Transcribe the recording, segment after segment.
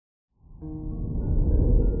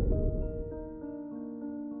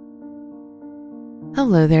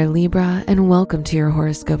Hello there, Libra, and welcome to your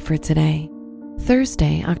horoscope for today,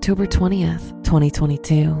 Thursday, October 20th,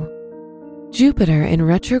 2022. Jupiter in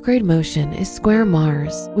retrograde motion is square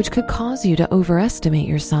Mars, which could cause you to overestimate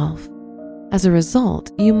yourself. As a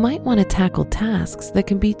result, you might want to tackle tasks that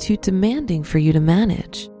can be too demanding for you to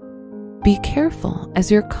manage. Be careful, as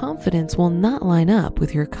your confidence will not line up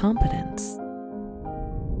with your competence.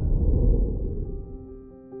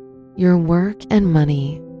 Your work and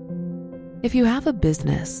money. If you have a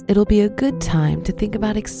business, it'll be a good time to think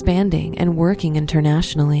about expanding and working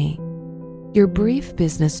internationally. Your brief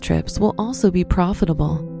business trips will also be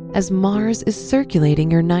profitable, as Mars is circulating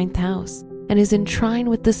your 9th house and is in trine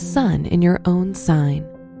with the Sun in your own sign.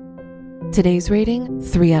 Today's rating,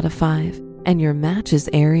 3 out of 5, and your match is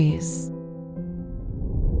Aries.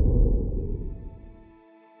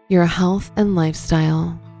 Your health and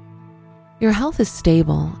lifestyle. Your health is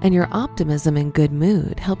stable, and your optimism and good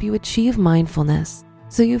mood help you achieve mindfulness,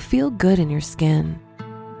 so you feel good in your skin.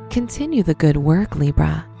 Continue the good work,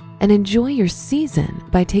 Libra, and enjoy your season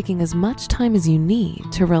by taking as much time as you need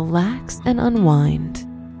to relax and unwind.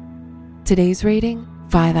 Today's rating,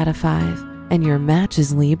 5 out of 5, and your match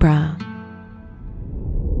is Libra.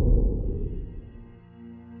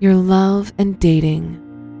 Your love and dating.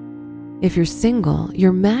 If you're single,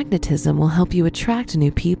 your magnetism will help you attract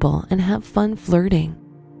new people and have fun flirting.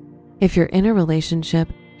 If you're in a relationship,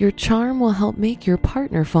 your charm will help make your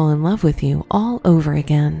partner fall in love with you all over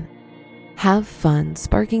again. Have fun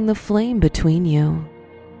sparking the flame between you.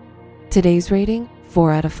 Today's rating,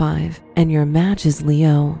 4 out of 5, and your match is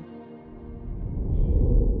Leo.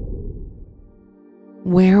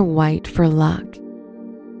 Wear white for luck.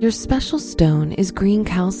 Your special stone is green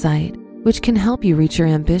calcite, which can help you reach your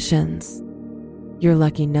ambitions. Your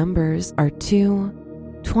lucky numbers are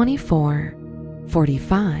 2, 24,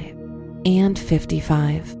 45, and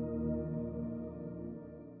 55.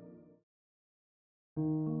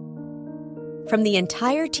 From the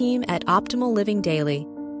entire team at Optimal Living Daily,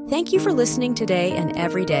 thank you for listening today and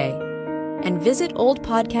every day. And visit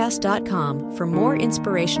oldpodcast.com for more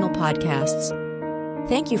inspirational podcasts.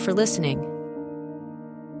 Thank you for listening.